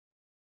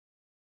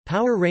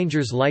Power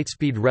Rangers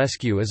Lightspeed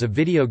Rescue is a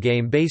video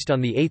game based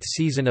on the 8th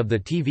season of the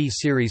TV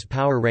series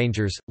Power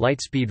Rangers –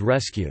 Lightspeed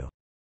Rescue.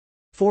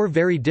 4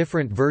 very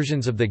different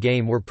versions of the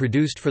game were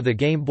produced for the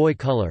Game Boy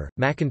Color,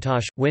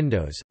 Macintosh,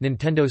 Windows,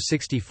 Nintendo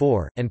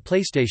 64, and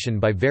PlayStation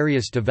by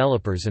various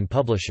developers and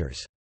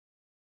publishers.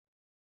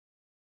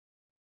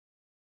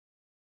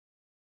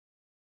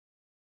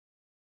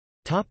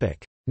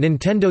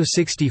 Nintendo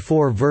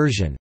 64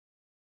 version.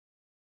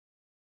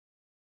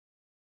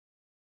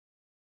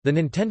 The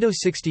Nintendo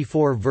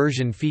 64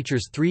 version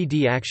features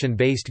 3D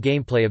action-based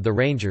gameplay of the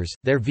Rangers,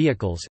 their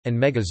vehicles, and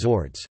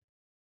Mega-Zords.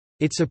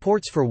 It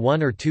supports for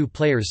 1 or 2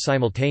 players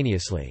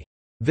simultaneously.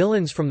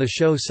 Villains from the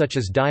show such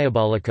as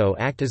Diabolico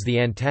act as the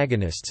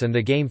antagonists, and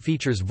the game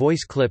features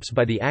voice clips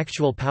by the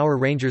actual Power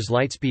Rangers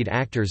Lightspeed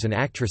actors and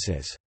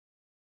actresses.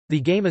 The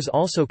game is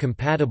also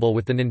compatible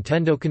with the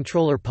Nintendo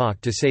controller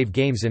POC to save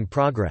games in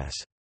progress.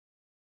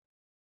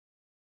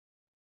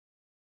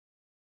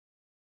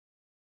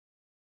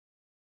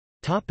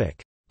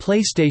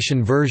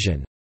 PlayStation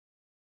version.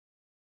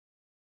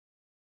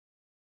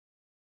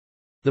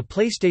 The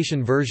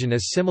PlayStation version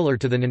is similar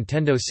to the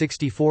Nintendo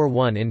 64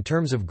 one in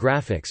terms of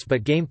graphics,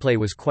 but gameplay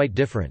was quite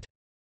different.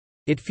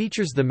 It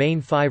features the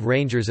main 5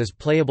 Rangers as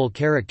playable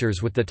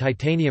characters with the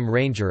Titanium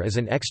Ranger as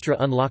an extra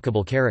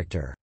unlockable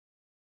character.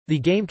 The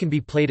game can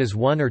be played as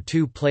 1 or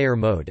 2 player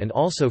mode and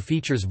also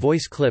features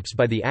voice clips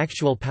by the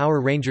actual Power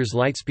Rangers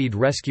Lightspeed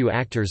Rescue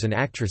actors and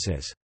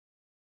actresses.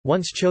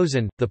 Once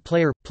chosen, the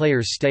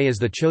players stay as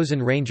the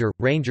chosen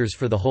Rangers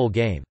for the whole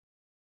game.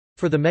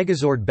 For the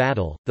Megazord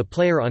battle, the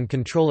player on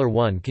Controller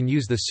 1 can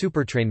use the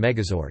Supertrain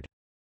Megazord.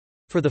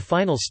 For the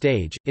final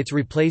stage, it's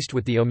replaced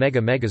with the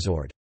Omega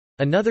Megazord.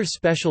 Another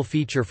special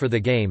feature for the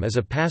game is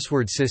a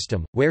password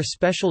system, where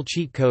special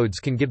cheat codes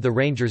can give the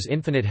Rangers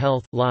infinite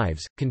health,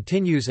 lives,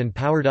 continues and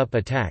powered-up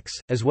attacks,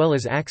 as well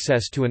as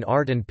access to an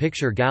art and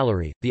picture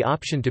gallery, the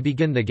option to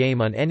begin the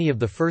game on any of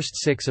the first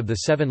 6 of the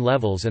 7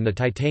 levels and the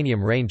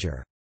Titanium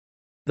Ranger.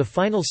 The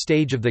final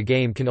stage of the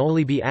game can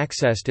only be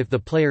accessed if the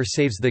player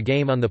saves the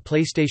game on the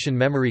PlayStation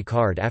memory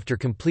card after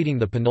completing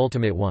the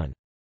penultimate one.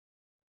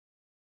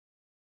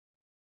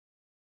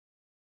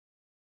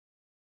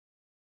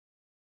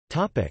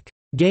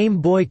 Game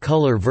Boy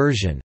Color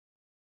version.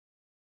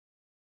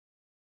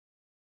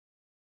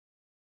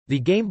 The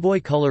Game Boy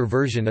Color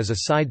version is a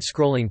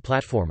side-scrolling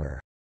platformer.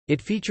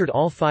 It featured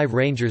all 5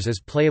 Rangers as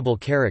playable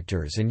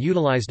characters and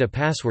utilized a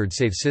password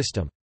save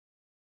system.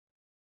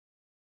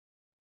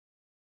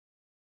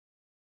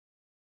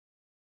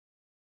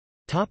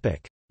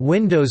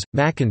 Windows,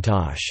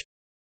 Macintosh.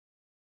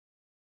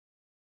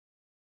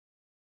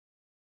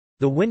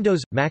 The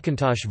Windows –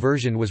 Macintosh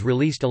version was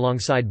released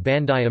alongside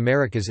Bandai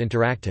America's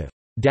interactive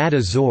Data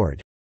Zord,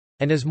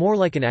 and is more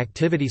like an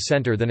activity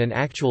center than an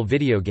actual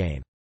video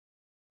game.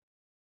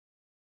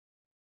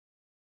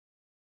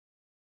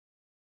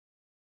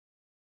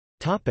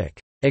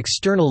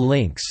 External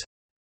links.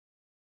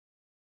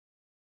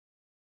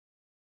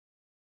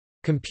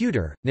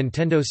 Computer,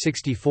 Nintendo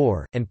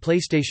 64, and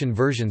PlayStation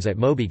versions at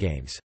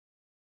MobyGames.